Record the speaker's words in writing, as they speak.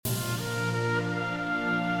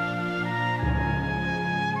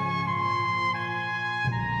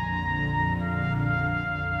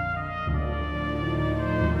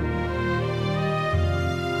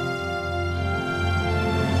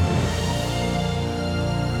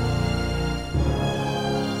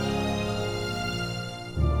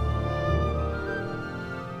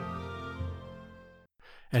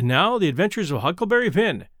And now, The Adventures of Huckleberry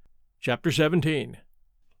Finn, Chapter 17,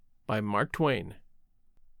 by Mark Twain.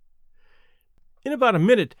 In about a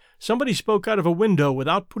minute, somebody spoke out of a window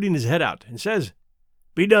without putting his head out, and says,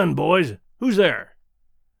 "Be done, boys. Who's there?"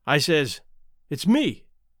 I says, "It's me."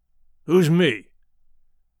 "Who's me?"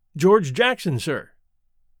 "George Jackson, sir."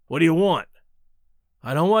 "What do you want?"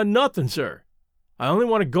 "I don't want nothing, sir. I only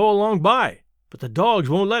want to go along by, but the dogs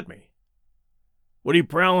won't let me." "What are you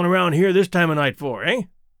prowling around here this time of night for, eh?"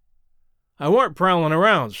 "I weren't prowling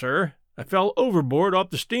around, sir. I fell overboard off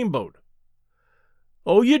the steamboat."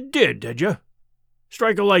 "Oh, you did you?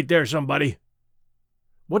 Strike a light there, somebody.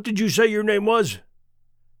 What did you say your name was?"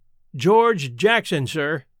 "George Jackson,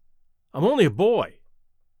 sir. I'm only a boy."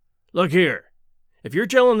 "Look here. If you're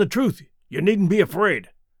telling the truth, you needn't be afraid.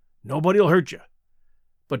 Nobody'll hurt you.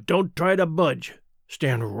 But don't try to budge.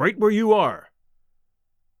 Stand right where you are.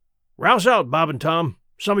 Rouse out, Bob and Tom,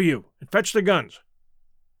 some of you, and fetch the guns.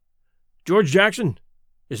 George Jackson,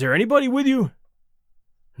 is there anybody with you?"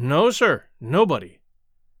 "No, sir, nobody."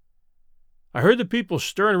 I heard the people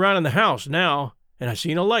stirring around in the house now, and I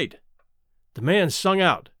seen a light. The man sung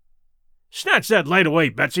out, "Snatch that light away,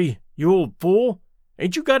 Betsy, you old fool.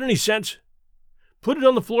 Ain't you got any sense? Put it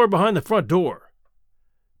on the floor behind the front door.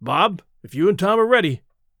 Bob, if you and Tom are ready,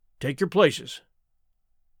 take your places.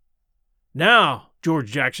 Now,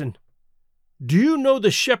 George Jackson, do you know the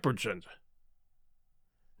Shepherdsons?"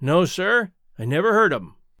 "No, sir, I never heard of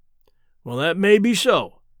 'em." "Well, that may be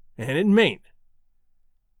so, and it mayn't.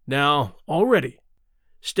 Now, all ready.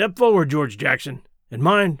 Step forward, George Jackson, and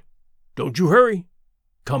mind, don't you hurry.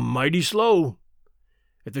 Come mighty slow.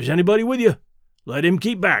 If there's anybody with you, let him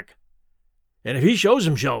keep back. And if he shows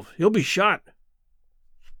himself, he'll be shot.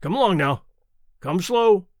 Come along now. Come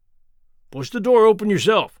slow. Push the door open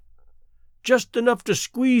yourself. Just enough to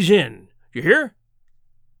squeeze in. You hear?"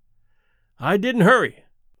 I didn't hurry.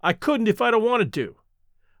 I couldn't if I'd have wanted to.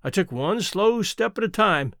 I took one slow step at a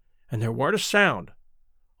time, and there weren't a sound.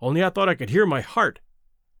 Only I thought I could hear my heart.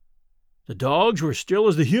 The dogs were still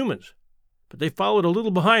as the humans, but they followed a little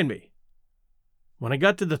behind me. When I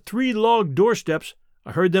got to the 3 log doorsteps,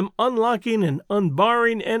 I heard them unlocking and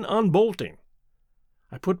unbarring and unbolting.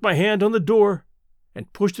 I put my hand on the door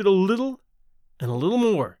and pushed it a little and a little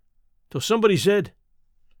more, till somebody said,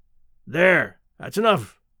 "There, that's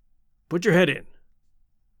enough. Put your head in."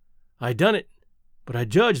 I done it, but I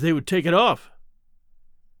judged they would take it off.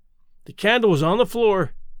 The candle was on the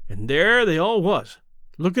floor, and there they all was,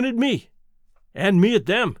 looking at me, and me at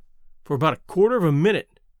them, for about a quarter of a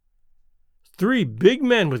minute. 3 big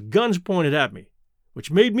men with guns pointed at me, which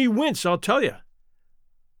made me wince, I'll tell you.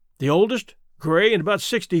 The oldest, gray and about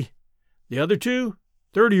 60, the other 2,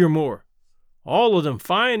 30 or more, all of them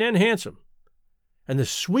fine and handsome, and the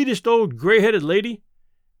sweetest old gray-headed lady,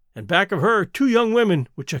 and back of her 2 young women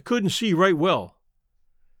which I couldn't see right well.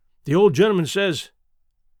 The old gentleman says,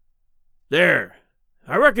 "There,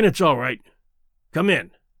 I reckon it's all right. Come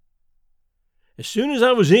in." As soon as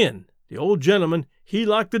I was in, the old gentleman, he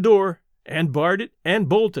locked the door, and barred it, and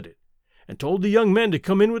bolted it, and told the young men to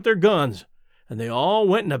come in with their guns, and they all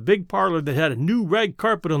went in a big parlor that had a new rag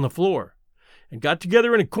carpet on the floor, and got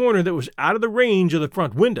together in a corner that was out of the range of the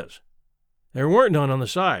front windows. There weren't none on the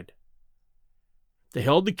side. They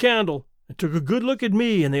held the candle and took a good look at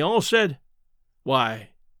me, and they all said,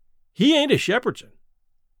 "Why, he ain't a Shepherdson.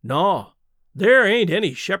 No, there ain't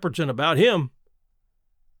any Shepherdson about him."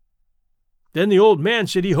 Then the old man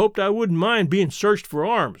said he hoped I wouldn't mind being searched for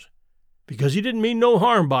arms, because he didn't mean no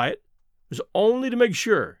harm by it. It was only to make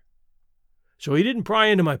sure. So he didn't pry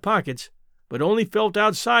into my pockets, but only felt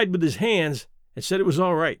outside with his hands and said it was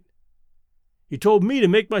all right. He told me to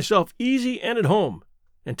make myself easy and at home,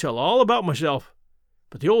 and tell all about myself.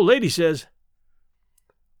 But the old lady says,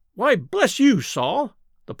 "Why, bless you, Saul,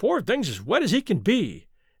 the poor thing's as wet as he can be,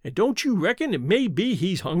 and don't you reckon it may be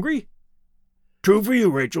he's hungry?" "True for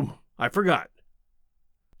you, Rachel. I forgot."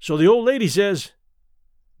 So the old lady says,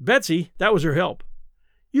 "Betsy," that was her help,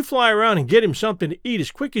 "you fly around and get him something to eat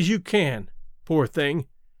as quick as you can, poor thing,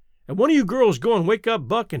 and one of you girls go and wake up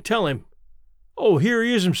Buck and tell him, oh, here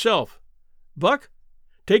he is himself. Buck,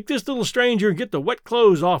 take this little stranger and get the wet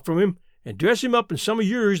clothes off from him and dress him up in some of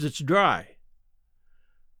yours that's dry."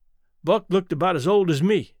 Buck looked about as old as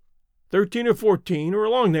me, 13 or 14 or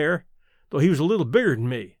along there, though he was a little bigger than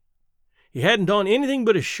me. He hadn't on anything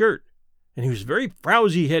but a shirt, and he was very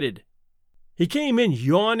frowsy-headed. He came in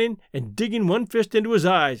yawning and digging one fist into his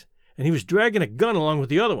eyes, and he was dragging a gun along with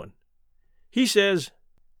the other one. He says,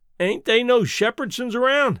 "Ain't they no Shepherdsons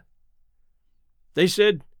around?" They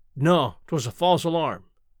said, "No, 'twas a false alarm."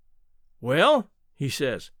 "Well," he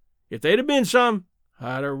says, "if they'd have been some,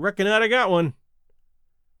 I'd reckon I'd have got one."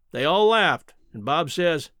 They all laughed, and Bob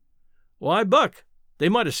says, "Why, Buck, they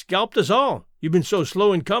might have scalped us all. You've been so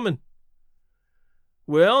slow in coming."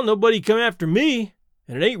 "Well, nobody come after me,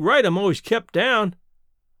 and it ain't right I'm always kept down.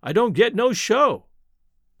 I don't get no show."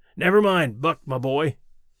 "Never mind, Buck, my boy,"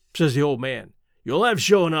 says the old man. "You'll have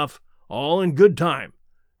show enough, all in good time.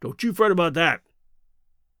 Don't you fret about that.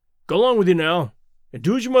 Go along with you now, and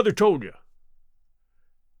do as your mother told you."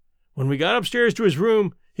 When we got upstairs to his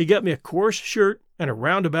room, he got me a coarse shirt and a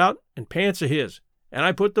roundabout and pants of his, and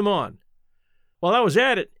I put them on. While I was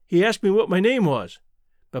at it, he asked me what my name was,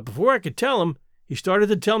 but before I could tell him, he started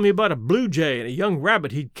to tell me about a blue jay and a young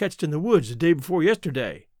rabbit he'd catched in the woods the day before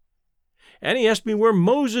yesterday. And he asked me where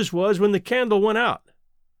Moses was when the candle went out.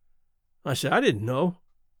 I said I didn't know.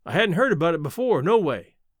 I hadn't heard about it before, no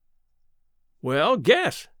way. "Well,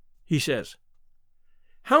 guess," he says.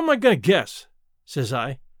 "How am I going to guess," says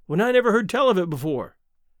I, "when I never heard tell of it before?"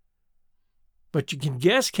 "But you can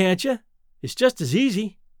guess, can't you? It's just as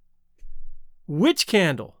easy." "Which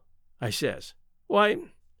candle?" I says. "Why,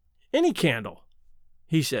 any candle,"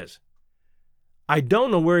 he says. "I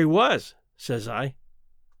don't know where he was," says I.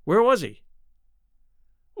 "Where was he?"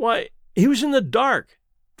 "Why, he was in the dark.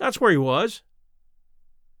 That's where he was."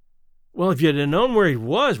 "Well, if you'd have known where he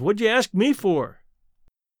was, what'd you ask me for?"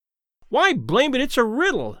 "Why, blame it, it's a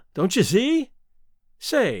riddle, don't you see?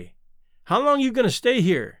 Say, how long you going to stay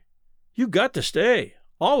here? You got to stay,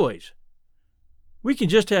 always. We can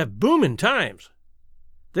just have booming times.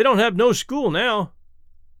 They don't have no school now.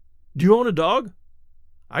 Do you own a dog?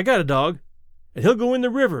 I got a dog, and he'll go in the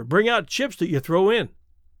river, bring out chips that you throw in.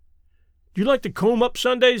 Do you like to comb up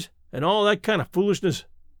Sundays and all that kind of foolishness?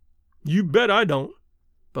 You bet I don't.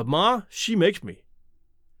 But Ma, she makes me.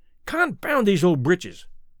 Confound these old britches.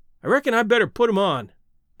 I reckon I better put 'em on,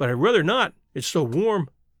 but I'd rather not. It's so warm.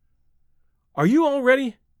 Are you all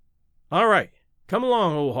ready? All right, come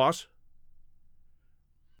along, old hoss."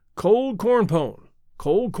 Cold corn pone,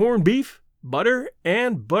 cold corned beef, butter,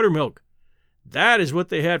 and buttermilk. That is what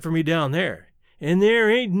they had for me down there, and there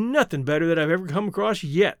ain't nothing better that I've ever come across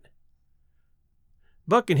yet.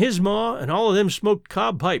 Buck and his ma and all of them smoked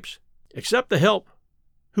cob pipes, except the help,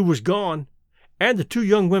 who was gone, and the 2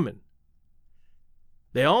 young women.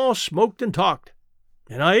 They all smoked and talked,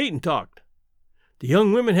 and I ate and talked. The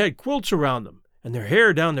young women had quilts around them, and their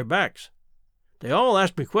hair down their backs. They all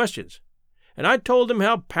asked me questions, and I told them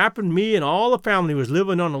how Pap and me and all the family was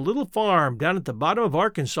living on a little farm down at the bottom of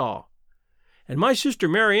Arkansas, and my sister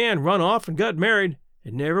Mary Ann run off and got married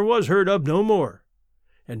and never was heard of no more,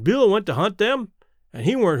 and Bill went to hunt them, and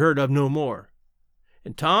he weren't heard of no more,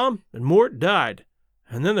 and Tom and Mort died,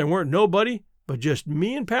 and then there weren't nobody but just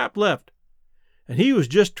me and Pap left, and he was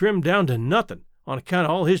just trimmed down to nothing on account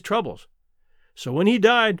of all his troubles. So when he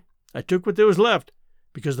died, I took what there was left,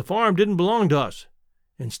 because the farm didn't belong to us,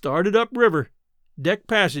 and started up river, deck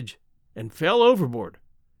passage, and fell overboard,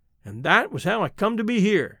 and that was how I come to be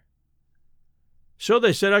here. So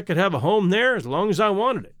they said I could have a home there as long as I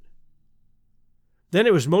wanted it. Then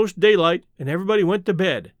it was most daylight, and everybody went to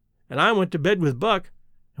bed, and I went to bed with Buck,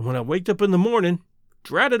 and when I waked up in the morning,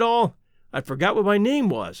 drat it all, I forgot what my name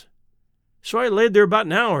was. So I laid there about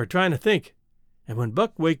an hour trying to think, and when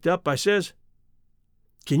Buck waked up, I says,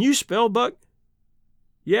 "Can you spell, Buck?"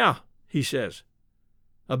 "Yeah," he says.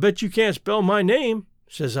 "I bet you can't spell my name,"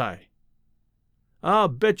 says I. "I'll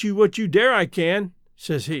bet you what you dare I can,"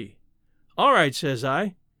 says he. "All right," says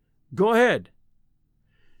I. "Go ahead."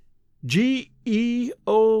 Georgejackson.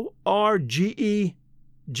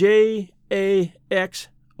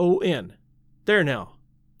 There now,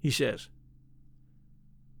 he says.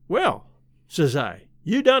 "Well," says I,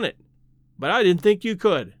 "you done it, but I didn't think you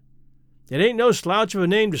could. It ain't no slouch of a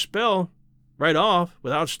name to spell, right off,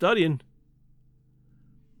 without studying."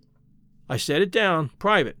 I set it down,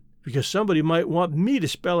 private, because somebody might want me to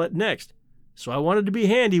spell it next, so I wanted to be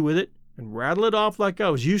handy with it and rattle it off like I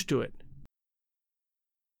was used to it.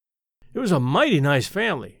 It was a mighty nice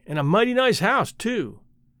family, and a mighty nice house, too.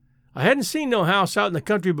 I hadn't seen no house out in the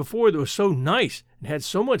country before that was so nice and had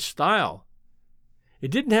so much style.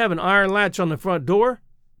 It didn't have an iron latch on the front door,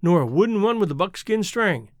 nor a wooden one with a buckskin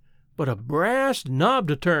string, but a brass knob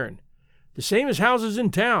to turn, the same as houses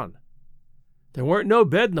in town. There weren't no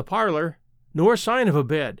bed in the parlor, nor sign of a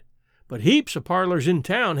bed, but heaps of parlors in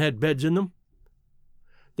town had beds in them.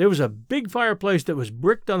 There was a big fireplace that was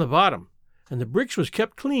bricked on the bottom, and the bricks was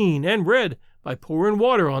kept clean and red by pouring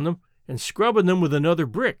water on them and scrubbing them with another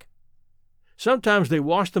brick. Sometimes they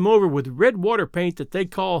washed them over with red water paint that they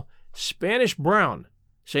call Spanish brown,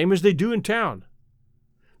 same as they do in town.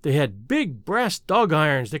 They had big brass dog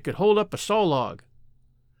irons that could hold up a saw log.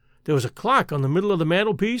 There was a clock on the middle of the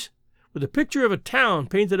mantelpiece with a picture of a town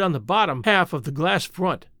painted on the bottom half of the glass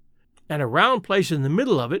front, and a round place in the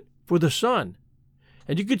middle of it for the sun,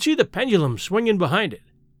 and you could see the pendulum swinging behind it.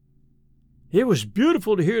 It was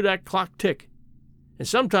beautiful to hear that clock tick, and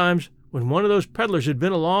sometimes when one of those peddlers had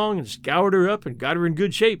been along and scoured her up and got her in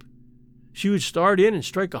good shape, she would start in and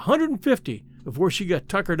strike 150 before she got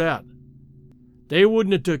tuckered out. They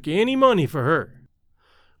wouldn't have took any money for her.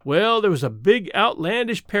 Well, there was a big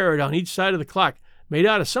outlandish parrot on each side of the clock made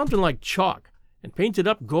out of something like chalk and painted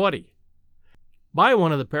up gaudy. By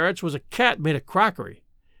one of the parrots was a cat made of crockery,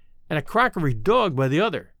 and a crockery dog by the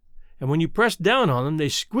other, and when you pressed down on them they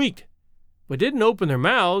squeaked, but didn't open their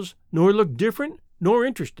mouths, nor look different, nor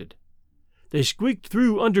interested. They squeaked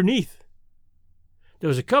through underneath. There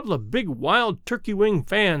was a couple of big wild turkey-wing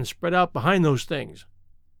fans spread out behind those things.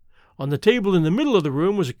 On the table in the middle of the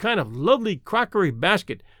room was a kind of lovely crockery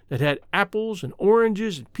basket that had apples and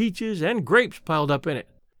oranges and peaches and grapes piled up in it,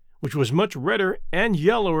 which was much redder and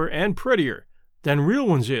yellower and prettier than real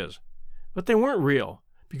ones is. But they weren't real,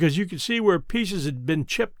 because you could see where pieces had been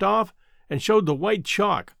chipped off and showed the white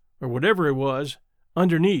chalk, or whatever it was,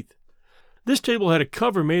 underneath. This table had a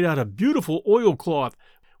cover made out of beautiful oilcloth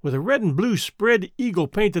with a red and blue spread eagle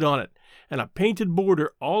painted on it and a painted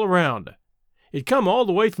border all around. It'd come all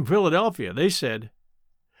the way from Philadelphia, they said.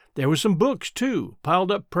 There were some books, too, piled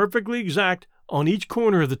up perfectly exact on each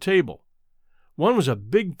corner of the table. One was a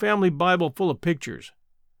big family Bible full of pictures.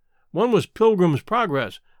 One was Pilgrim's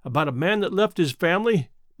Progress, about a man that left his family,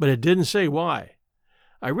 but it didn't say why.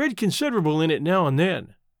 I read considerable in it now and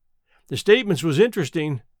then. The statements was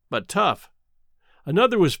interesting, but tough.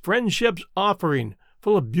 Another was Friendship's Offering,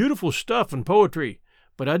 full of beautiful stuff and poetry,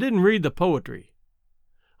 but I didn't read the poetry.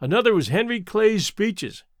 Another was Henry Clay's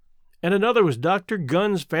Speeches, and another was Dr.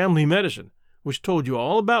 Gunn's Family Medicine, which told you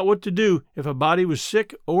all about what to do if a body was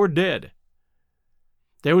sick or dead.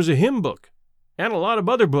 There was a hymn book, and a lot of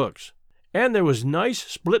other books, and there was nice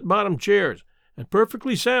split-bottom chairs, and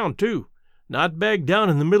perfectly sound, too, not bagged down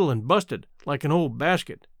in the middle and busted like an old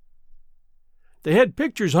basket. They had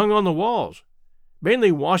pictures hung on the walls,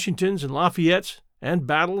 mainly Washingtons and Lafayette's, and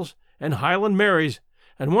battles, and Highland Marys,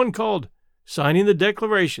 and one called Signing the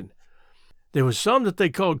Declaration. There was some that they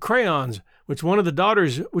called crayons, which one of the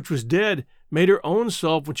daughters, which was dead, made her own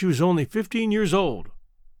self when she was only 15 years old.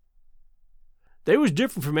 They was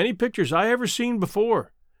different from any pictures I ever seen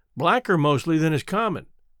before, blacker mostly than is common.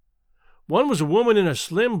 One was a woman in a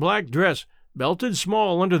slim black dress, belted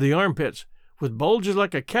small under the armpits, with bulges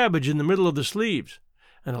like a cabbage in the middle of the sleeves,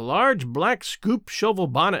 and a large black scoop shovel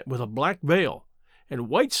bonnet with a black veil, and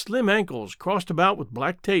white slim ankles crossed about with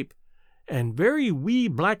black tape, and very wee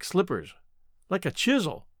black slippers, like a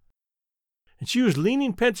chisel. And she was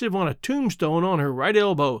leaning pensive on a tombstone on her right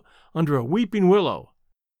elbow under a weeping willow,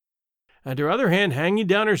 and her other hand hanging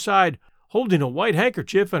down her side, holding a white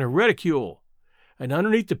handkerchief and a reticule, and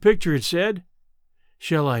underneath the picture it said,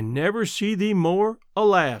 "Shall I never see thee more,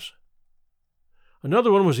 alas?"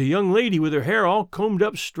 Another one was a young lady with her hair all combed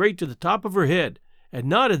up straight to the top of her head, and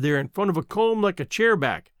knotted there in front of a comb like a chair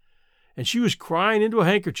back, and she was crying into a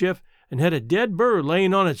handkerchief, and had a dead bird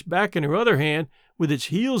laying on its back in her other hand with its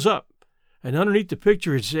heels up, and underneath the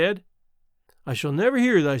picture it said, "I shall never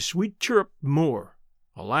hear thy sweet chirrup more,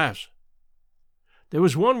 alas." There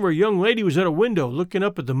was one where a young lady was at a window looking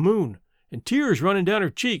up at the moon, and tears running down her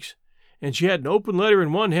cheeks, and she had an open letter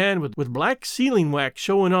in one hand with black sealing wax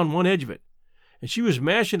showing on one edge of it, and she was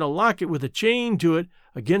mashing a locket with a chain to it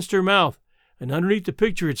against her mouth, and underneath the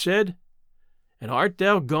picture it said, "And art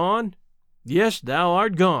thou gone? Yes, thou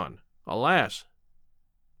art gone, alas."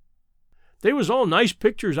 They was all nice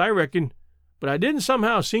pictures, I reckon, but I didn't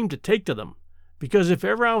somehow seem to take to them, because if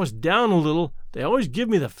ever I was down a little, they always give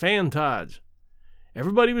me the fan-tods.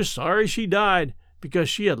 Everybody was sorry she died, because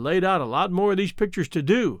she had laid out a lot more of these pictures to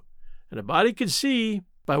do, and a body could see,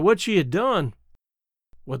 by what she had done,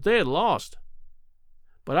 what they had lost.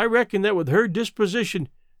 But I reckon that with her disposition,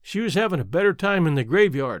 she was having a better time in the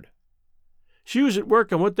graveyard. She was at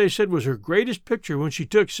work on what they said was her greatest picture when she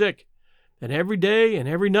took sick, and every day and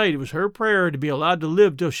every night it was her prayer to be allowed to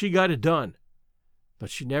live till she got it done. But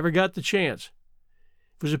she never got the chance.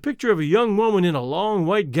 It was a picture of a young woman in a long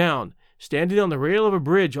white gown, standing on the rail of a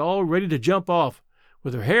bridge all ready to jump off,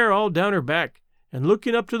 with her hair all down her back, and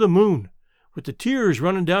looking up to the moon, with the tears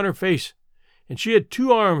running down her face, and she had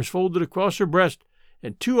 2 arms folded across her breast,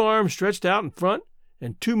 and 2 arms stretched out in front,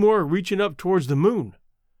 and 2 more reaching up towards the moon.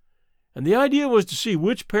 And the idea was to see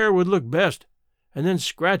which pair would look best, and then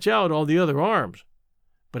scratch out all the other arms.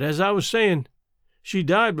 But as I was saying, she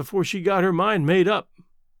died before she got her mind made up.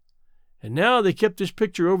 And now they kept this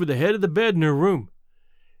picture over the head of the bed in her room,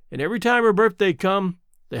 and every time her birthday come,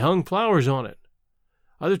 They hung flowers on it.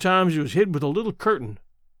 Other times it was hid with a little curtain.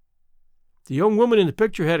 The young woman in the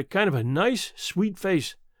picture had a kind of a nice, sweet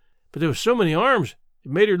face, but there were so many arms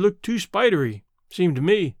it made her look too spidery, seemed to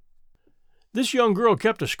me. This young girl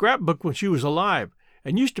kept a scrapbook when she was alive,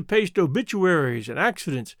 and used to paste obituaries and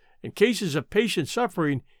accidents and cases of patient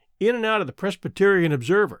suffering in and out of the Presbyterian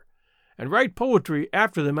Observer, and write poetry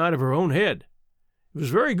after them out of her own head. It was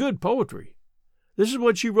very good poetry. This is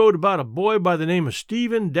what she wrote about a boy by the name of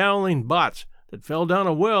Stephen Dowling Botts that fell down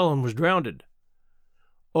a well and was drowned.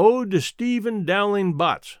 Ode to Stephen Dowling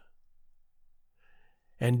Botts.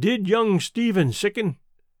 And did young Stephen sicken?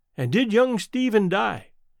 And did young Stephen die?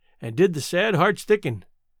 And did the sad hearts thicken?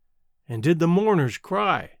 And did the mourners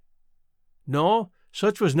cry? No,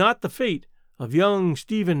 such was not the fate of young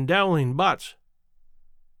Stephen Dowling Botts.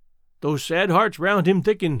 Those sad hearts round him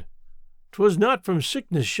thickened, 'twas not from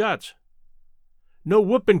sickness shots. No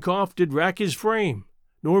whooping cough did rack his frame,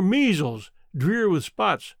 nor measles drear with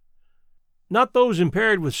spots, not those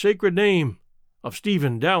impaired with sacred name of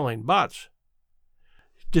Stephen Dowling Botts.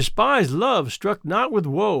 Despised love struck not with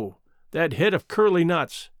woe that head of curly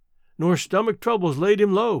knots, nor stomach troubles laid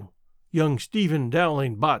him low, young Stephen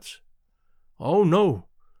Dowling Botts. Oh no,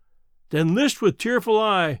 then list with tearful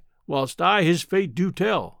eye, whilst I his fate do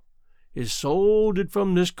tell, his soul did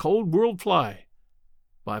from this cold world fly,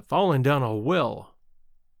 by falling down a well.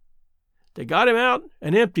 They got him out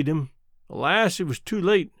and emptied him. Alas, it was too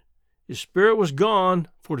late. His spirit was gone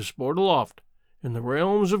for to sport aloft in the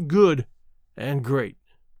realms of good and great.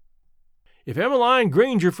 If Emmeline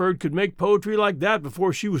Grangerford could make poetry like that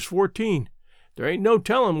before she was 14, there ain't no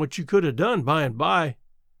telling what she could have done by and by.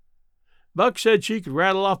 Buck said she could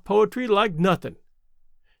rattle off poetry like nothing.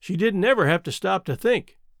 She didn't ever have to stop to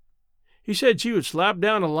think. He said she would slap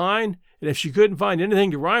down a line, and if she couldn't find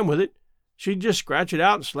anything to rhyme with it, she'd just scratch it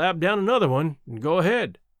out and slap down another one and go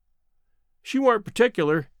ahead. She weren't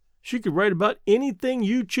particular. She could write about anything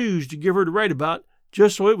you choose to give her to write about,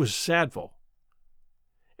 just so it was sadful.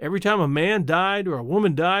 Every time a man died, or a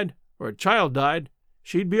woman died, or a child died,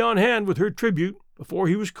 she'd be on hand with her tribute before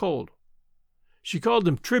he was cold. She called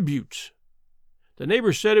them tributes. The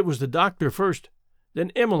neighbors said it was the doctor first,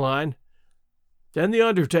 then Emmeline, then the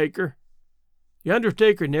undertaker. The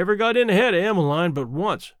undertaker never got in ahead of Emmeline but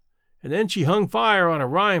once, and then she hung fire on a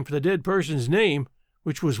rhyme for the dead person's name,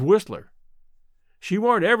 which was Whistler. She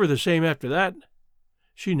warn't ever the same after that.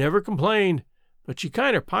 She never complained, but she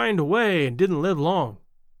kinder pined away and didn't live long.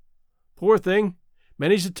 Poor thing,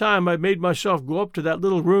 many's the time I made myself go up to that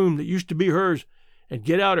little room that used to be hers and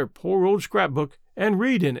get out her poor old scrapbook and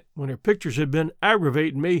read in it when her pictures had been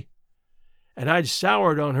aggravating me, and I'd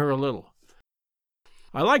soured on her a little.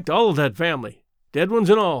 I liked all of that family, dead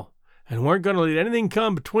ones and all, and weren't going to let anything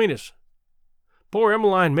come between us. Poor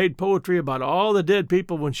Emmeline made poetry about all the dead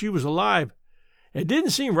people when she was alive. It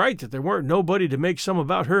didn't seem right that there weren't nobody to make some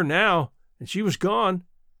about her now, and she was gone.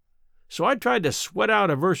 So I tried to sweat out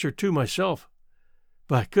a verse or two myself,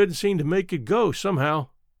 but I couldn't seem to make it go somehow.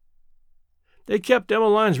 They kept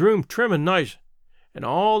Emmeline's room trim and nice, and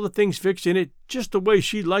all the things fixed in it just the way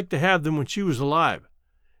she'd like to have them when she was alive,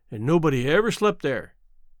 and nobody ever slept there.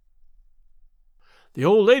 The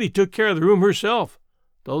old lady took care of the room herself,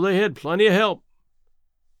 though they had plenty of help.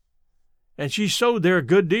 And she sewed there a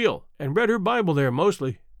good deal, and read her Bible there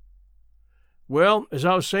mostly. Well, as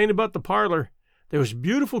I was saying about the parlor, there was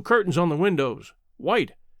beautiful curtains on the windows,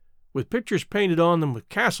 white, with pictures painted on them with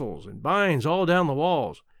castles and vines all down the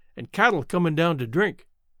walls, and cattle coming down to drink.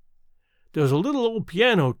 There was a little old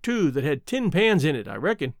piano, too, that had tin pans in it, I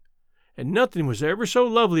reckon, and nothing was ever so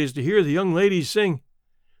lovely as to hear the young ladies sing,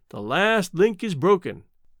 "The last link is broken."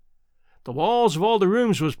 The walls of all the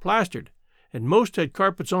rooms was plastered, and most had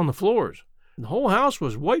carpets on the floors, and the whole house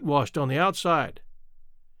was whitewashed on the outside.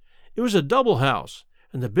 It was a double house,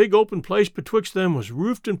 and the big open place betwixt them was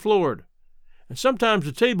roofed and floored, and sometimes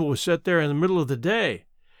the table was set there in the middle of the day,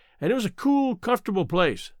 and it was a cool, comfortable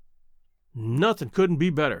place. Nothing couldn't be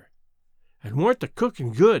better. And weren't the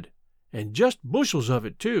cooking good, and just bushels of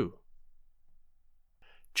it, too.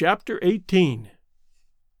 Chapter 18.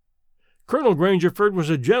 Colonel Grangerford was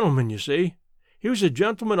a gentleman, you see. He was a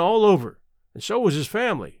gentleman all over, and so was his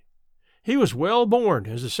family. He was well born,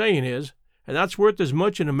 as the saying is, and that's worth as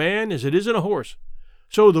much in a man as it is in a horse,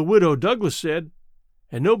 so the widow Douglas said,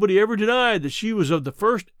 and nobody ever denied that she was of the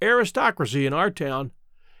first aristocracy in our town,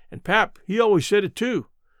 and Pap, he always said it too,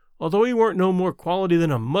 although he weren't no more quality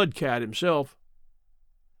than a mud-cat himself.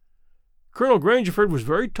 Colonel Grangerford was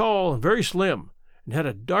very tall and very slim, and had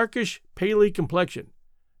a darkish, paly complexion,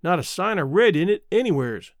 not a sign of red in it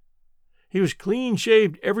anywheres. He was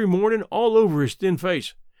clean-shaved every morning all over his thin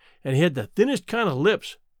face, and he had the thinnest kind of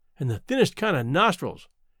lips, and the thinnest kind of nostrils,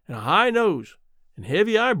 and a high nose, and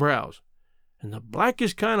heavy eyebrows, and the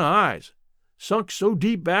blackest kind of eyes, sunk so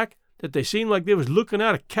deep back that they seemed like they was looking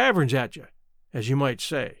out of caverns at you, as you might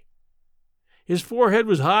say. His forehead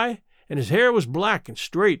was high, and his hair was black and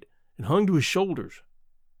straight and hung to his shoulders.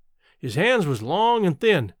 His hands was long and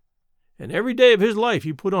thin, and every day of his life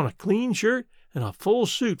he put on a clean shirt and a full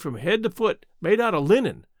suit from head to foot made out of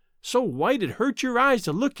linen, so white it hurt your eyes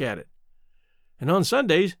to look at it. And on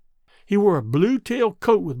Sundays he wore a blue-tailed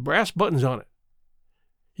coat with brass buttons on it.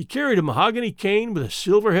 He carried a mahogany cane with a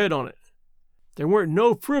silver head on it. There weren't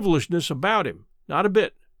no frivolousness about him, not a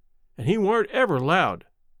bit, and he weren't ever loud.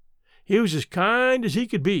 He was as kind as he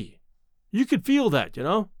could be. You could feel that, you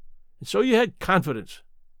know, and so you had confidence.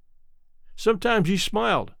 Sometimes he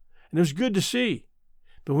smiled, and it was good to see,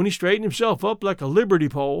 but when he straightened himself up like a liberty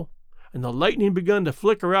pole, and the lightning begun to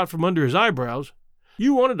flicker out from under his eyebrows,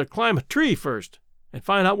 you wanted to climb a tree first and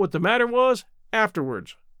find out what the matter was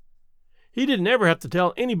afterwards. He didn't ever have to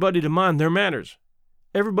tell anybody to mind their manners.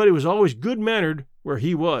 Everybody was always good-mannered where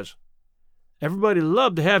he was. Everybody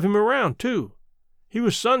loved to have him around, too. He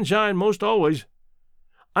was sunshine most always.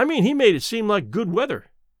 I mean, he made it seem like good weather.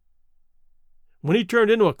 When he turned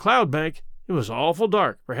into a cloud bank, it was awful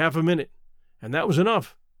dark for half a minute, and that was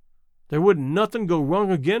enough. There wouldn't nothing go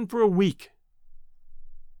wrong again for a week.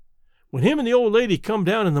 When him and the old lady come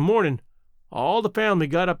down in the morning, all the family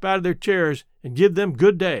got up out of their chairs and give them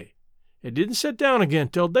good day. It didn't set down again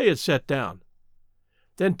till they had set down.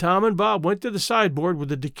 Then Tom and Bob went to the sideboard where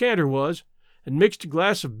the decanter was and mixed a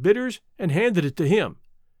glass of bitters and handed it to him.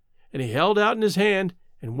 And he held out in his hand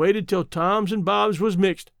and waited till Tom's and Bob's was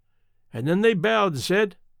mixed, and then they bowed and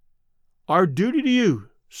said, "Our duty to you,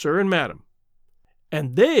 sir and madam."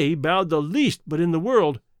 And they bowed the least but in the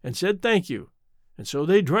world and said thank you, and so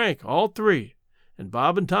they drank, all three, and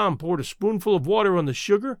Bob and Tom poured a spoonful of water on the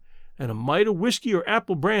sugar and a mite of whiskey or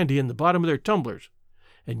apple brandy in the bottom of their tumblers,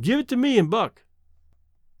 and give it to me and Buck.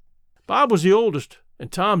 Bob was the oldest,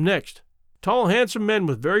 and Tom next, tall, handsome men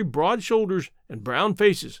with very broad shoulders and brown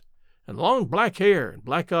faces, and long black hair and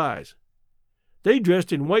black eyes. They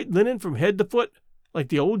dressed in white linen from head to foot, like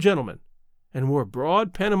the old gentleman, and wore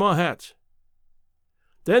broad Panama hats.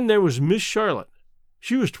 Then there was Miss Charlotte.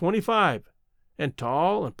 She was 25, and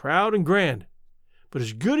tall and proud and grand, but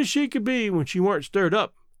as good as she could be when she weren't stirred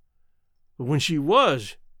up. But when she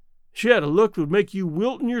was, she had a look that would make you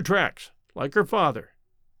wilt in your tracks, like her father.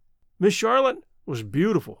 Miss Charlotte was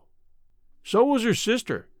beautiful. So was her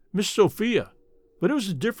sister, Miss Sophia, but it was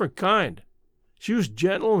a different kind. She was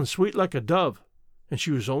gentle and sweet like a dove, and she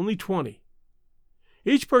was only 20.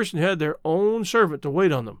 Each person had their own servant to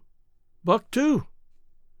wait on them. Buck, too.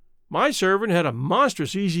 My servant had a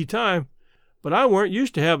monstrous easy time, but I weren't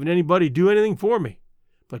used to having anybody do anything for me.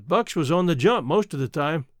 But Buck's was on the jump most of the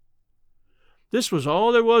time. This was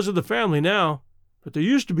all there was of the family now, but there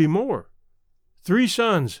used to be more. 3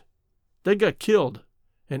 sons. They got killed,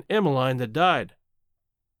 and Emmeline that died.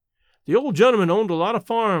 The old gentleman owned a lot of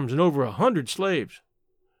farms and over 100 slaves.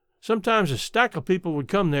 Sometimes a stack of people would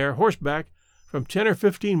come there, horseback, from 10 or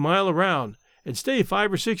 15 mile around, and stay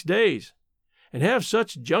 5 or 6 days, and have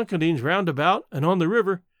such junketings round about and on the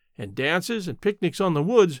river, and dances and picnics on the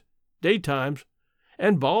woods, daytimes,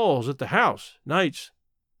 and balls at the house, nights.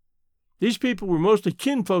 These people were mostly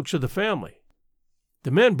kinfolks of the family.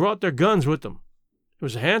 The men brought their guns with them. It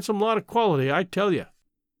was a handsome lot of quality, I tell you.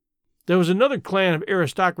 There was another clan of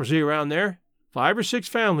aristocracy around there, 5 or 6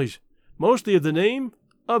 families, mostly of the name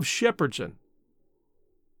of Shepherdson.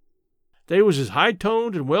 They was as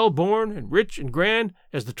high-toned and well-born and rich and grand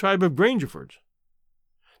as the tribe of Grangerfords.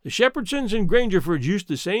 The Shepherdsons and Grangerfords used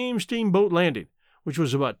the same steamboat landing, which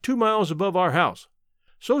was about 2 miles above our house.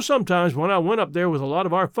 So sometimes when I went up there with a lot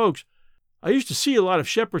of our folks, I used to see a lot of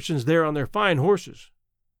Shepherdsons there on their fine horses.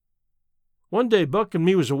 One day Buck and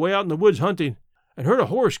me was away out in the woods hunting, and heard a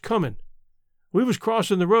horse coming. We was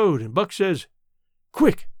crossing the road, and Buck says,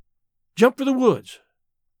 "Quick, jump for the woods."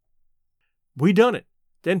 We done it,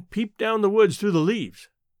 then peeped down the woods through the leaves.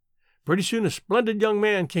 Pretty soon a splendid young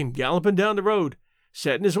man came galloping down the road,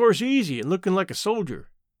 setting his horse easy and looking like a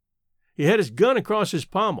soldier. He had his gun across his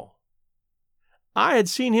pommel. I had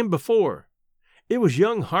seen him before. It was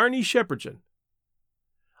young Harney Shepherdson.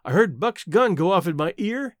 I heard Buck's gun go off in my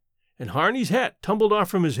ear, and Harney's hat tumbled off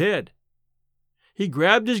from his head. He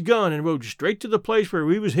grabbed his gun and rode straight to the place where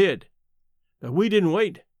we was hid. But we didn't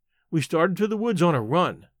wait. We started to the woods on a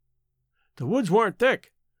run. The woods weren't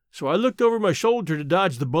thick, so I looked over my shoulder to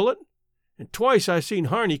dodge the bullet, and twice I seen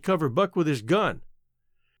Harney cover Buck with his gun.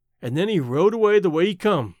 And then he rode away the way he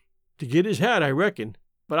come, to get his hat, I reckon,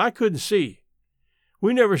 but I couldn't see.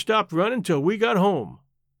 We never stopped running till we got home.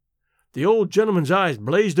 The old gentleman's eyes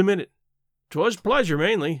blazed a minute. 'Twas pleasure,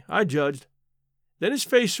 mainly, I judged. Then his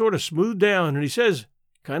face sort of smoothed down, and he says,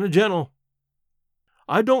 kind of gentle,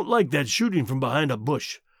 "I don't like that shooting from behind a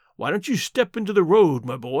bush. Why don't you step into the road,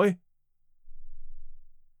 my boy?"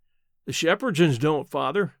 "The Shepherdsons don't,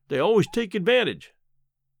 Father. They always take advantage."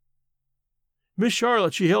 Miss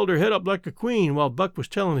Charlotte, she held her head up like a queen while Buck was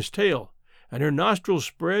telling his tale, and her nostrils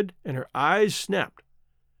spread and her eyes snapped.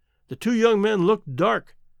 The two young men looked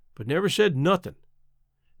dark, but never said nothing.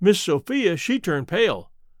 Miss Sophia, she turned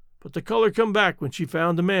pale, but the color come back when she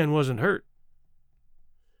found the man wasn't hurt.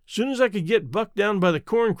 Soon as I could get Buck down by the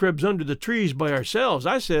corn cribs under the trees by ourselves,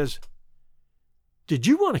 I says, "Did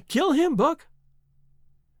you want to kill him, Buck?"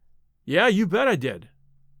 "Yeah, you bet I did."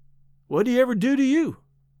 "What'd he ever do to you?"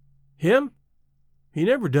 "Him? He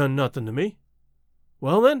never done nothing to me."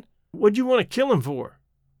 "Well then, what'd you want to kill him for?"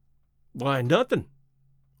 "Why, nothing.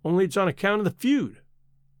 Only it's on account of the feud."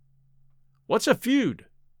 "What's a feud?"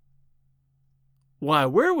 "Why,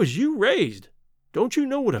 where was you raised? Don't you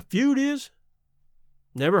know what a feud is?"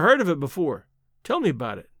 "Never heard of it before. Tell me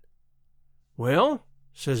about it." "Well,"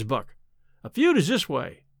 says Buck, "a feud is this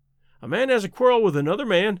way. A man has a quarrel with another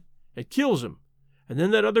man, it kills him, and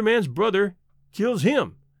then that other man's brother kills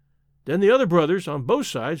him. Then the other brothers, on both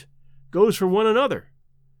sides, goes for one another.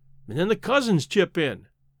 And then the cousins chip in,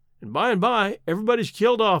 and by everybody's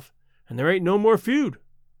killed off, and there ain't no more feud.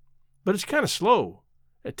 But it's kind of slow.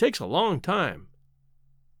 It takes a long time."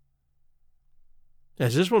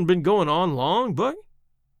 "Has this one been going on long, Buck?"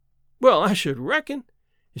 "Well, I should reckon.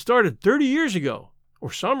 It started 30 years ago,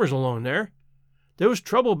 or summers along there. There was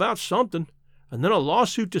trouble about something, and then a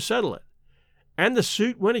lawsuit to settle it. And the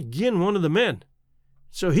suit went agin one of the men.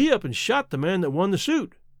 So he up and shot the man that won the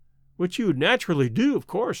suit, which he would naturally do, of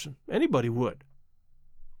course. Anybody would."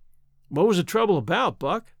 "What was the trouble about,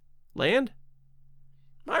 Buck? Land?"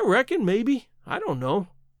 "I reckon, maybe. I don't know."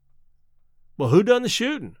 "Well, who done the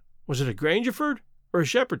shooting? Was it a Grangerford or a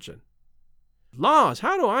Shepherdson?" "Laws,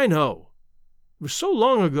 how do I know? It was so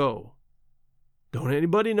long ago." "Don't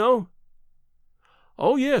anybody know?"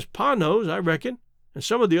 "Oh, yes, Pa knows, I reckon, and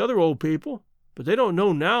some of the other old people, but they don't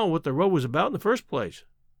know now what the row was about in the first place."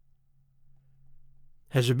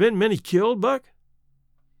 "Has there been many killed, Buck?"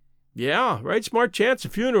 "Yeah, right smart chance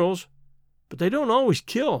of funerals, but they don't always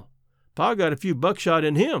kill. Pa got a few buckshot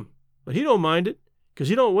in him, but he don't mind it, 'cause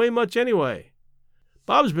he don't weigh much anyway.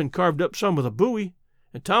 Bob's been carved up some with a bowie,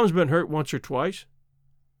 and Tom's been hurt once or twice."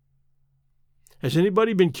 "Has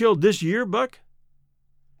anybody been killed this year, Buck?"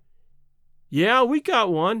 "Yeah, we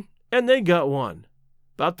got one, and they got one.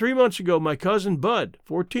 About 3 months ago, my cousin Bud,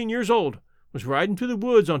 14 years old, was riding through the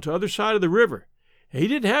woods on the other side of the river, and he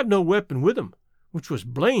didn't have no weapon with him, which was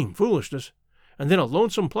blame foolishness. And then a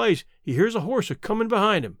lonesome place, he hears a horse a-comin'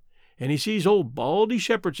 behind him, and he sees old Baldy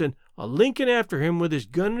Shepherdson a-linkin' after him with his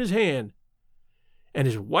gun in his hand, and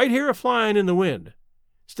his white hair a-flyin' in the wind.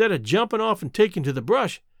 Instead of jumping off and taking to the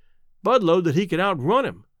brush, Bud knowed that he could outrun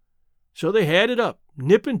him. So they had it up,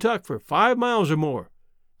 nip and tuck for 5 miles or more,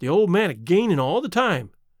 the old man a-gainin' all the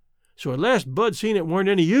time. So at last Bud seen it weren't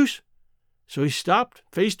any use, so he stopped,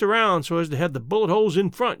 faced around so as to have the bullet holes in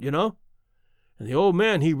front, and the old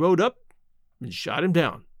man he rode up and shot him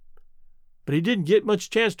down. But he didn't get much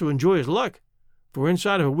chance to enjoy his luck, for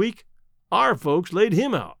inside of a week our folks laid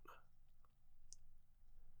him out."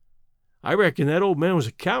 "I reckon that old man was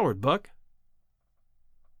a coward, Buck."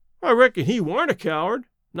 "I reckon he warn't a coward,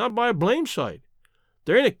 not by a blame sight.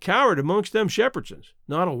 There ain't a coward amongst them Shepherdsons,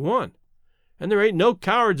 not a one. And there ain't no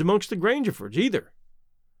cowards amongst the Grangerfords either.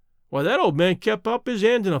 Why, that old man kept up his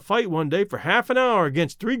end in a fight one day for half an hour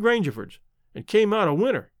against 3 Grangerfords, and came out a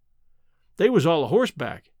winner. They was all a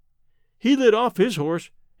horseback. He lit off his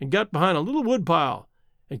horse and got behind a little woodpile,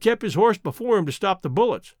 and kept his horse before him to stop the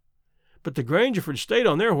bullets. But the Grangerfords stayed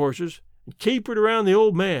on their horses, and capered around the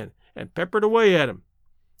old man, and peppered away at him.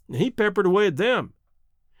 And he peppered away at them.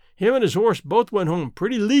 Him and his horse both went home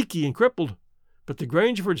pretty leaky and crippled, but the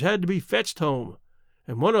Grangerfords had to be fetched home,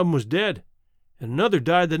 and one of 'em was dead, and another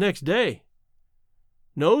died the next day.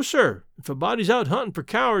 No, sir, if a body's out hunting for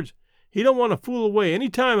cowards, he don't want to fool away any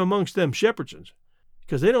time amongst them Shepherdsons,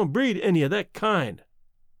 'cause they don't breed any of that kind."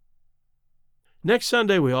 Next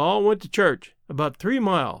Sunday we all went to church, about 3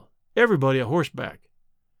 mile, everybody a horseback.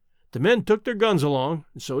 The men took their guns along,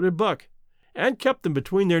 and so did Buck, and kept them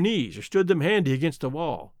between their knees or stood them handy against the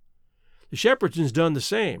wall. The Shepherdsons done the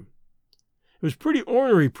same. It was pretty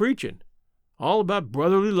ornery preaching, all about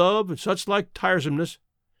brotherly love and such like tiresomeness,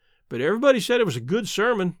 but everybody said it was a good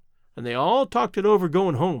sermon, and they all talked it over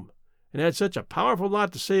going home, and had such a powerful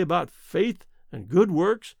lot to say about faith and good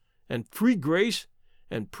works and free grace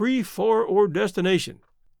and pre-foredestination,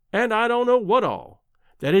 and I don't know what all,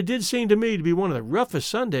 that it did seem to me to be one of the roughest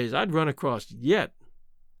Sundays I'd run across yet.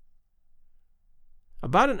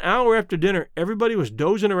 About an hour after dinner, everybody was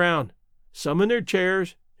dozing around, some in their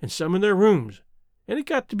chairs and some in their rooms, and it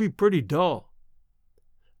got to be pretty dull.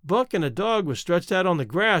 Buck and the dog was stretched out on the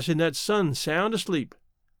grass in that sun, sound asleep.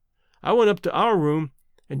 I went up to our room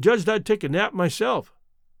and judged I'd take a nap myself.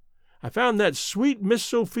 I found that sweet Miss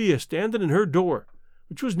Sophia standing in her door,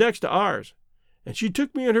 which was next to ours, and she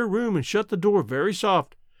took me in her room and shut the door very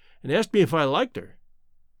soft and asked me if I liked her.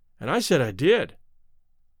 And I said I did.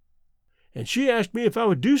 And she asked me if I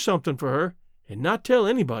would do something for her and not tell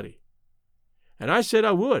anybody. And I said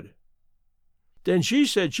I would. Then she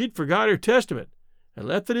said she'd forgot her Testament and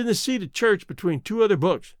left it in the seat at church between two other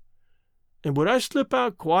books. And would I slip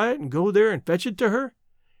out quiet and go there and fetch it to her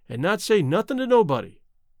and not say nothing to nobody?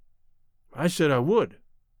 I said I would.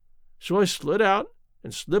 So I slid out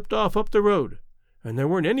and slipped off up the road, and there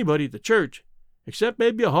weren't anybody at the church, except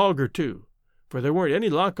maybe a hog or two, for there weren't any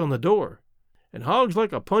lock on the door, and hogs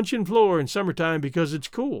like a puncheon floor in summertime because it's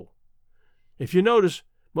cool. If you notice,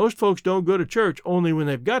 most folks don't go to church only when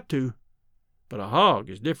they've got to, but a hog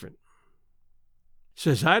is different.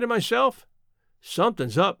 Says I to myself,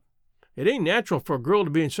 something's up. It ain't natural for a girl to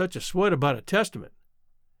be in such a sweat about a Testament.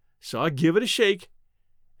 So I give it a shake,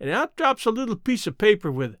 and out drops a little piece of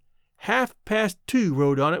paper with 2:30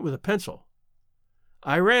 wrote on it with a pencil.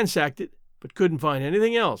 I ransacked it, but couldn't find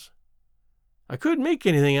anything else. I couldn't make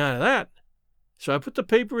anything out of that, so I put the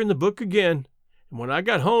paper in the book again, and when I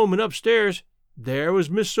got home and upstairs, there was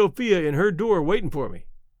Miss Sophia in her door waiting for me.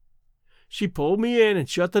 She pulled me in and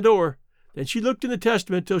shut the door, then she looked in the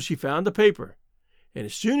Testament till she found the paper, and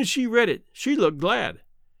as soon as she read it, she looked glad,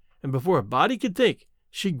 and before a body could think,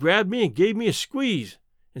 she grabbed me and gave me a squeeze,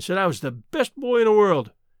 and said I was the best boy in the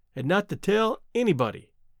world, and not to tell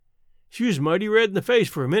anybody. She was mighty red in the face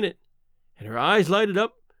for a minute, and her eyes lighted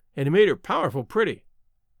up, and it made her powerful pretty.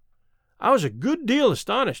 I was a good deal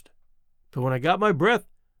astonished, but when I got my breath,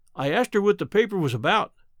 I asked her what the paper was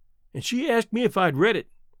about, and she asked me if I'd read it,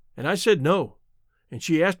 and I said no, and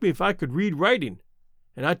she asked me if I could read writing,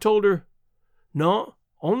 and I told her, no,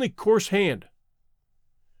 only coarse hand.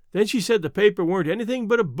 Then she said the paper weren't anything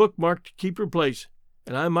but a bookmark to keep her place,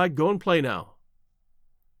 and I might go and play now.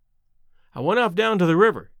 I went off down to the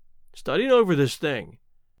river, studying over this thing,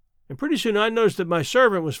 and pretty soon I noticed that my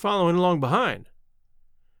servant was following along behind.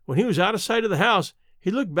 When he was out of sight of the house,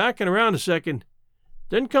 he looked back and around a second,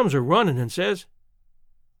 then comes a running and says,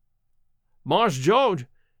 Mars George,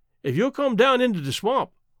 if you'll come down into the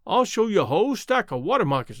swamp, I'll show you a whole stack of water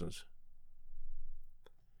moccasins.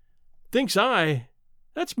 Thinks I,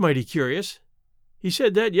 that's mighty curious. He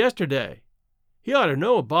said that yesterday. He ought to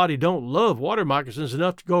know a body don't love water moccasins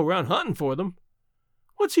enough to go around hunting for them.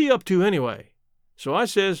 What's he up to anyway? So I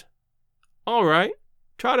says, all right,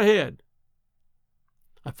 trot ahead.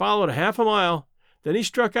 I followed a half a mile, then he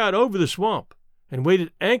struck out over the swamp and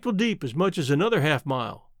waded ankle deep as much as another half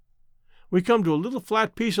mile. We come to a little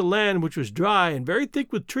flat piece of land which was dry and very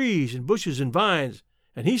thick with trees and bushes and vines,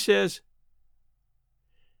 and he says,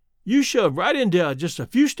 you shove right in there just a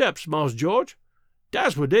few steps, Mars George.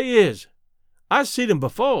 That's what they is. I seed 'em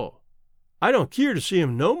before. I don't keer to see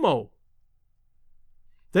 'em no mo'.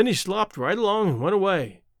 Then he slopped right along and went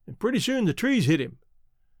away, and pretty soon the trees hit him.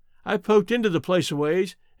 I poked into the place a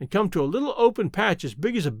ways and come to a little open patch as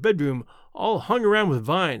big as a bedroom, all hung around with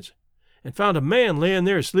vines, and found a man laying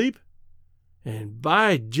there asleep. And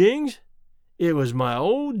by jings, it was my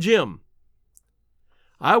old Jim.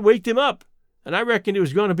 I waked him up, and I reckoned it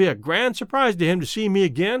was going to be a grand surprise to him to see me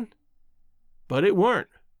again. But it weren't.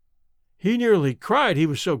 He nearly cried, he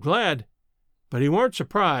was so glad, but he weren't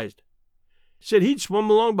surprised. Said he'd swum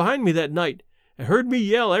along behind me that night and heard me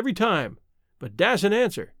yell every time, but dasn't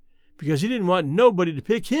answer, because he didn't want nobody to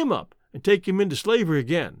pick him up and take him into slavery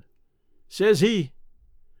again. Says he,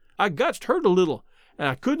 I gotst hurt a little, and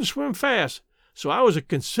I couldn't swim fast, so I was a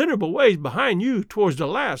considerable ways behind you towards the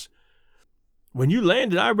last. When you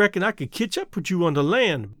landed, I reckon I could catch up with you on the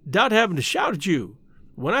land, 'dout having to shout at you.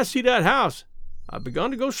 When I see that house, I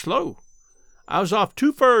begun to go slow. I was off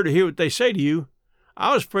too fur to hear what they say to you.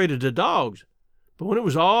 I was afraid of the dogs, but when it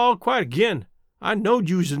was all quiet again, I knowed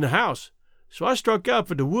you was in the house, so I struck out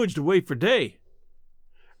for the woods to wait for day.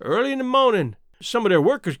 Early in the morning, some of their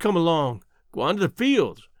workers come along, gone to the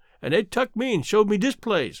fields, and they tucked me and showed me this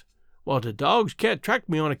place, while the dogs can't track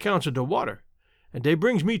me on accounts of the water, and they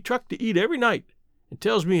brings me truck to eat every night, and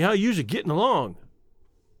tells me how you's a-getting along.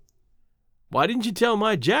 Why didn't you tell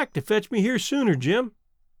my Jack to fetch me here sooner, Jim?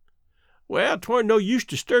 Well, 'twarn't no use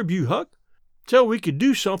to disturb you, Huck, till we could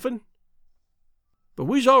do something. But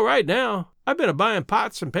we's all right now. I've been a-buying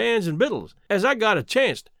pots and pans and vittles as I got a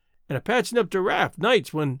chancet, and a-patching up the raft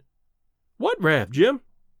nights when—" "What raft, Jim?"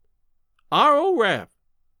 "Our old raft."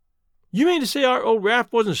 "You mean to say our old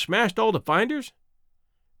raft wasn't smashed all to finders?"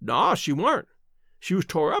 "Naw, she warn't. She was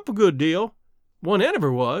tore up a good deal. One end of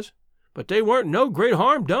her was, but they warn't no great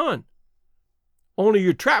harm done. Only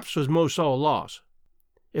your traps was most all lost.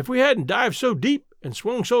 If we hadn't dived so deep and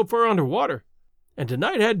swung so far under water, and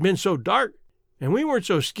tonight hadn't been so dark, and we weren't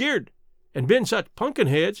so scared, and been such punkin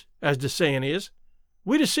heads, as the sayin' is,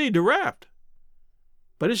 we'd 'a' seed the raft.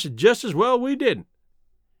 But it's just as well we didn't,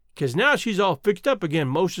 'cause now she's all fixed up again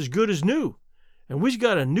most as good as new, and we's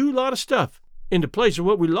got a new lot of stuff in the place of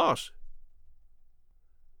what we lost."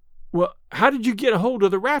 "Well, how did you get a hold of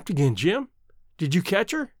the raft again, Jim? Did you catch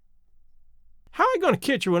her?" "How I going to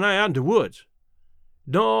catch her when I out in the woods?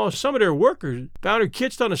 No, some of their workers found her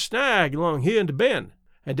kitched on a snag along here in the bend,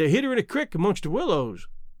 and they hid her in a crick amongst the willows.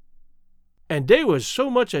 And they was so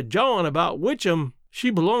much a jawing about which 'em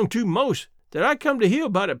she belonged to most that I come to hear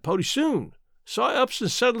about it purty soon, so I ups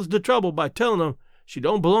and settles the trouble by telling 'em she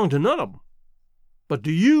don't belong to none of 'em, but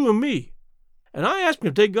to you and me. And I asked 'em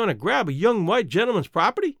if they going to grab a young white gentleman's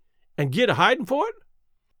property and get a hiding for it.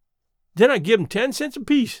 Then I give 'em 10 cents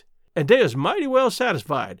apiece, and they was mighty well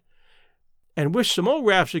satisfied, and wish some more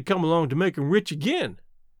rafts had come along to make 'em rich again.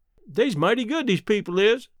 They's mighty good, these people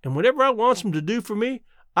is, and whatever I wants 'em to do for me,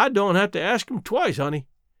 I don't have to ask 'em twice, honey.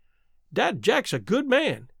 Dat Jack's a good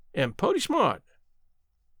man, and purty smart."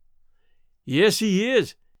 "Yes, he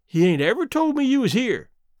is. He ain't ever told me you was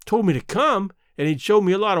here. Told me to come, and he'd show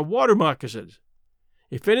me a lot of water moccasins.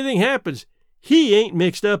 If anything happens, he ain't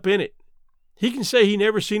mixed up in it. He can say he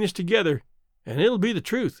never seen us together, and it'll be the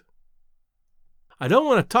truth." I don't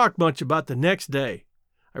want to talk much about the next day.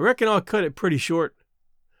 I reckon I'll cut it pretty short.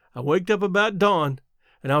 I waked up about dawn,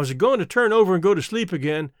 and I was going to turn over and go to sleep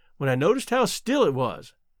again when I noticed how still it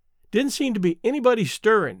was. Didn't seem to be anybody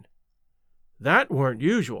stirring. That weren't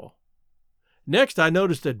usual. Next I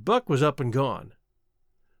noticed that Buck was up and gone.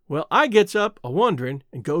 Well, I gets up a-wondering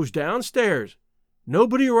and goes downstairs.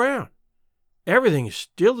 Nobody around. Everything is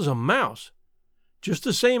still as a mouse. Just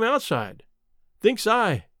the same outside. Thinks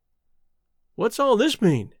I, what's all this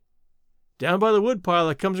mean? Down by the woodpile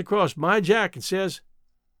I comes across my Jack and says,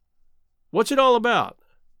 "What's it all about?"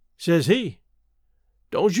 Says he,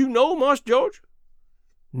 "Don't you know, Marse George?"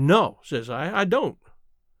 "No," says I don't.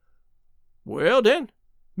 "Well, then,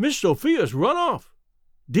 Miss Sophia's run off.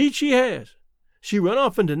 'Deed she has. She run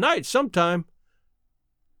off in the night sometime.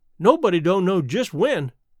 Nobody don't know just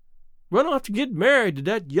when. Run off to get married to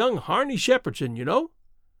that young Harney Shepherdson, you know.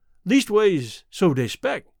 Leastways, so they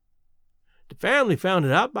spec. The family found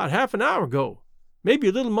it out about half an hour ago, maybe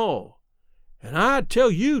a little more, and I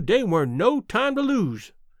tell you they weren't no time to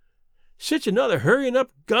lose. Sich another hurrying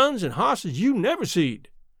up guns and hosses you never seed.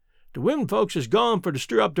 The women folks has gone for to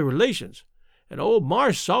stir up the relations, and old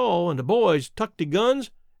Marse Saul and the boys tucked the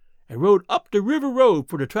guns and rode up the river road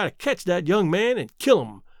for to try to catch that young man and kill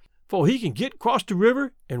him, for he can get across the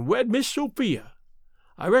river and wed Miss Sophia.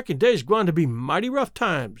 I reckon they's gwine to be mighty rough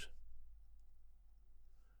times."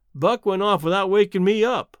 Buck went off without waking me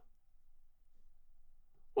up.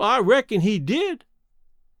 "Well, I reckon he did.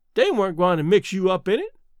 They weren't gwine to mix you up in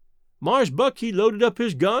it. Marse Buck he loaded up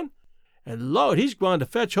his gun, and Lord, he's gwine to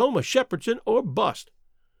fetch home a Shepherdson or bust.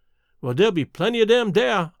 Well, there'll be plenty of them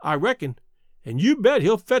there, I reckon, and you bet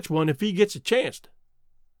he'll fetch one if he gets a chancet."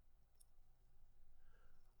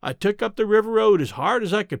 I took up the river road as hard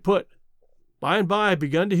as I could put. By and by I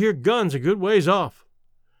begun to hear guns a good ways off.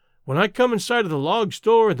 When I come in sight of the log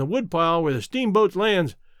store and the woodpile where the steamboats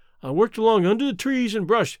lands, I worked along under the trees and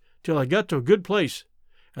brush till I got to a good place,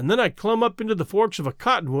 and then I clumb up into the forks of a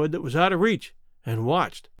cottonwood that was out of reach, and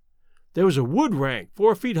watched. There was a wood rank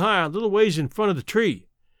 4 feet high a little ways in front of the tree,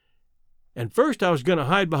 and first I was going to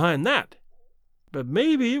hide behind that, but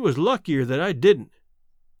maybe it was luckier that I didn't.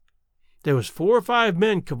 There was 4 or 5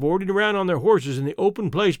 men cavorting around on their horses in the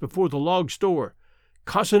open place before the log store,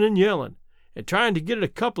 cussing and yelling, and trying to get at a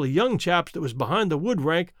couple of young chaps that was behind the wood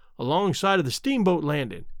rank alongside of the steamboat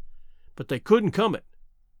landing, but they couldn't come it.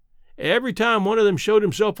 Every time one of them showed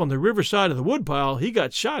himself on the river side of the woodpile, he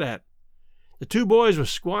got shot at. The 2 boys was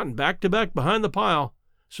squatting back to back behind the pile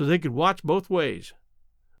so they could watch both ways.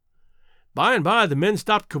 By and by the men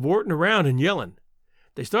stopped cavorting around and yelling.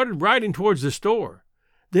 They started riding towards the store.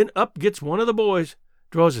 Then up gets one of the boys,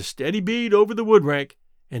 draws a steady bead over the wood rank,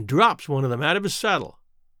 and drops one of them out of his saddle.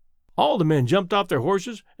 All the men jumped off their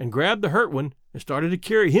horses and grabbed the hurt one and started to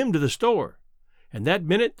carry him to the store, and that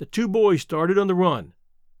minute the 2 boys started on the run.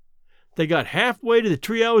 They got halfway to the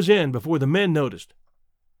tree I was in before the men noticed.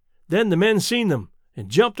 Then the men seen them and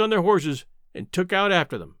jumped on their horses and took out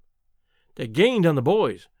after them. They gained on the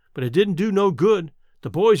boys, but it didn't do no good. The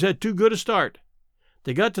boys had too good a start.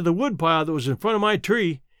 They got to the woodpile that was in front of my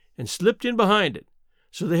tree and slipped in behind it,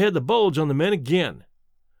 so they had the bulge on the men again.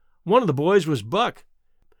 One of the boys was Buck,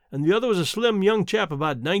 and the other was a slim young chap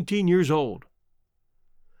about 19 years old.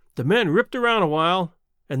 The men ripped around a while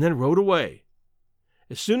and then rode away.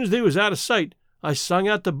 As soon as they was out of sight, I sung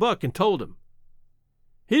out to Buck and told him.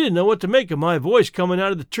 He didn't know what to make of my voice coming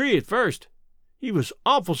out of the tree at first. He was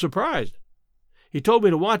awful surprised. He told me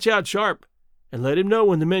to watch out sharp and let him know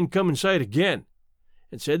when the men come in sight again,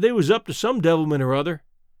 and said they was up to some devilment or other.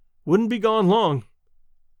 Wouldn't be gone long.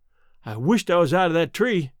 I wished I was out of that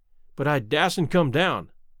tree, but I dasn't come down.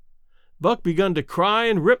 Buck begun to cry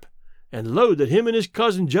and rip, and lowed that him and his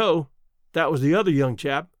cousin Joe, that was the other young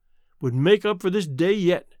chap, would make up for this day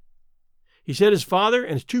yet. He said his father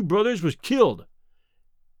and his 2 brothers was killed,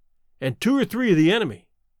 and 2 or 3 of the enemy.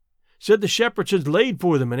 Said the Shepherdsons laid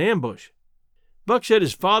for them in ambush. Buck said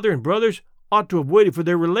his father and brothers ought to have waited for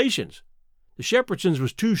their relations. The Shepherdsons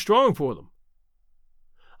was too strong for them.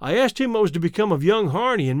 I asked him what was to become of young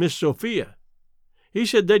Harney and Miss Sophia. He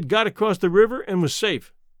said they'd got across the river and was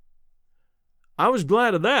safe. I was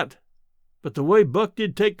glad of that, but the way Buck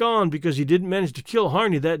did take on because he didn't manage to kill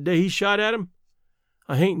Harney that day he shot at him,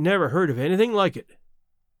 I ain't never heard of anything like it.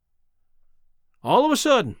 All of a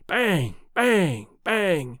sudden, bang, bang,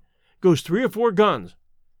 bang, goes 3 or 4 guns.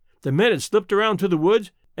 The men had slipped around to the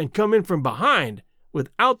woods and come in from behind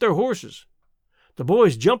without their horses. The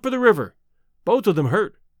boys jumped for the river, both of them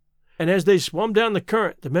hurt, and as they swum down the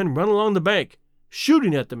current, the men run along the bank,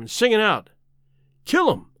 shooting at them and singing out,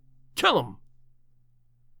 "Kill 'em! Kill 'em!"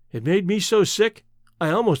 It made me so sick, I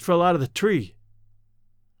almost fell out of the tree.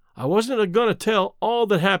 I wasn't a-going to tell all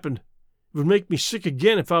that happened. It would make me sick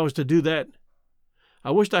again if I was to do that.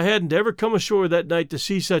 I wished I hadn't ever come ashore that night to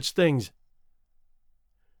see such things.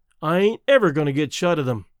 I ain't ever going to get shut of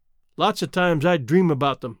them. Lots of times I dream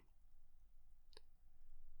about them.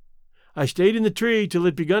 I stayed in the tree till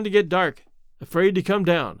it begun to get dark, afraid to come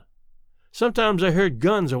down. Sometimes I heard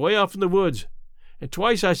guns away off in the woods, and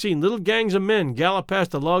twice I seen little gangs of men gallop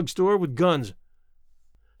past the log store with guns.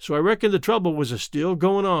 So I reckoned the trouble was still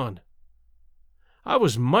going on. I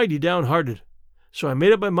was mighty downhearted, so I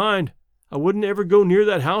made up my mind I wouldn't ever go near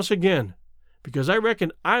that house again, because I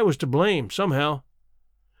reckoned I was to blame somehow.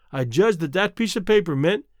 I judged that that piece of paper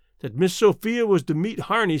meant that Miss Sophia was to meet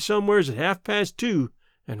Harney somewheres at 2:30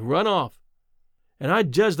 and run off, and I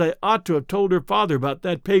judged I ought to have told her father about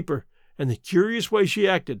that paper and the curious way she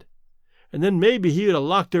acted, and then maybe he would have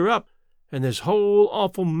locked her up, and this whole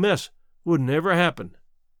awful mess wouldn't ever happen.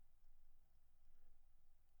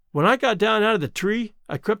 When I got down out of the tree,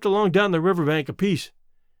 I crept along down the river bank a piece,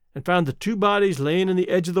 and found the 2 bodies laying in the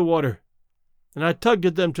edge of the water, and I tugged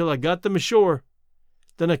at them till I got them ashore.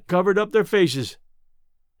 Then I covered up their faces,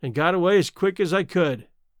 and got away as quick as I could.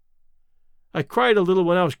 I cried a little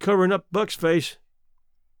when I was covering up Buck's face,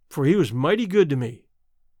 for he was mighty good to me.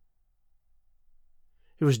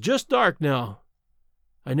 It was just dark now.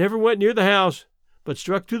 I never went near the house, but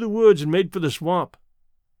struck through the woods and made for the swamp.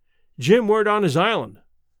 Jim weren't on his island,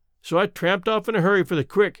 so I tramped off in a hurry for the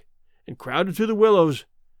creek and crowded through the willows,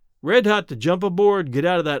 red hot to jump aboard and get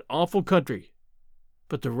out of that awful country.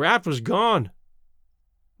 But the raft was gone.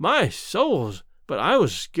 My souls, but I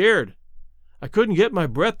was scared. I couldn't get my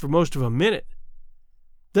breath for most of a minute.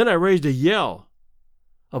 Then I raised a yell.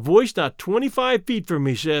 A voice not 25 feet from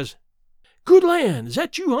me says, "Good land, is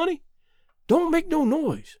that you, honey? Don't make no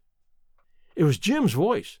noise." It was Jim's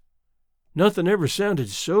voice. Nothing ever sounded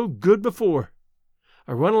so good before.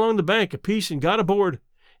 I run along the bank a piece and got aboard,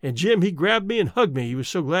 and Jim, he grabbed me and hugged me. He was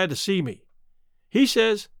so glad to see me. He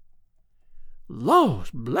says, "Laws,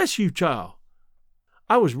 bless you, child.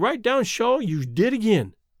 I was right down sure you did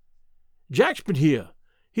again. Jack's been here.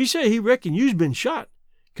 He say he reckon you's been shot,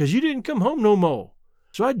 'cause you didn't come home no more.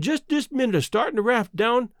 So I just this minute a starting the raft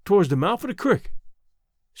down towards the mouth of the crick,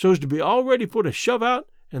 so's to be all ready for to shove out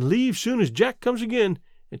and leave soon as Jack comes again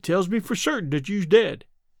and tells me for certain that you's dead.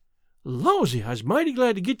 Lawsy, I's mighty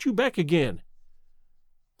glad to get you back again."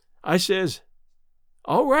 I says,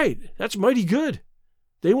 "All right, that's mighty good.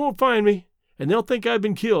 They won't find me, and they'll think I've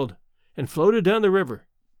been killed," and floated down the river.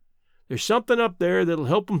 "There's something up there that'll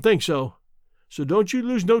help 'em think so don't you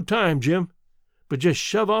lose no time, Jim, but just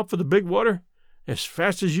shove off for the big water as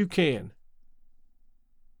fast as you can."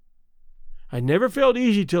 I never felt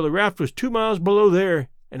easy till the raft was 2 miles below there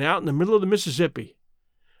and out in the middle of the Mississippi.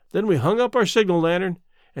 Then we hung up our signal lantern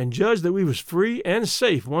and judged that we was free and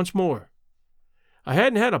safe once more. I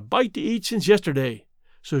hadn't had a bite to eat since yesterday,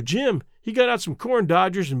 so Jim, he got out some corn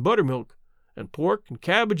dodgers and buttermilk, and pork and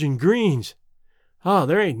cabbage and greens. Ah,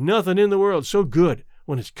 there ain't nothing in the world so good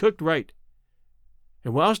when it's cooked right.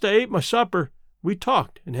 And whilst I ate my supper, we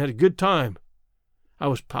talked and had a good time. I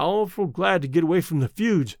was powerful glad to get away from the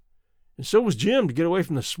feuds, and so was Jim to get away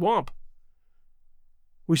from the swamp.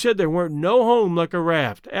 We said there weren't no home like a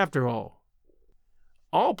raft, after all.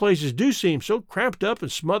 All places do seem so cramped up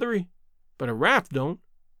and smothery, but a raft don't.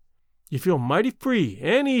 You feel mighty free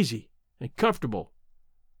and easy and comfortable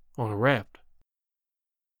on a raft.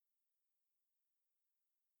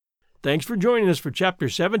 Thanks for joining us for Chapter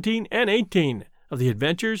 17 and 18 of The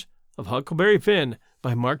Adventures of Huckleberry Finn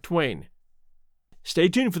by Mark Twain. Stay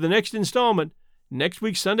tuned for the next installment next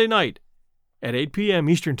week Sunday night at 8 p.m.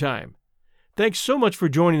 Eastern Time. Thanks so much for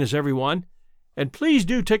joining us, everyone, and please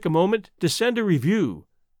do take a moment to send a review.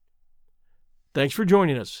 Thanks for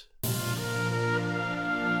joining us.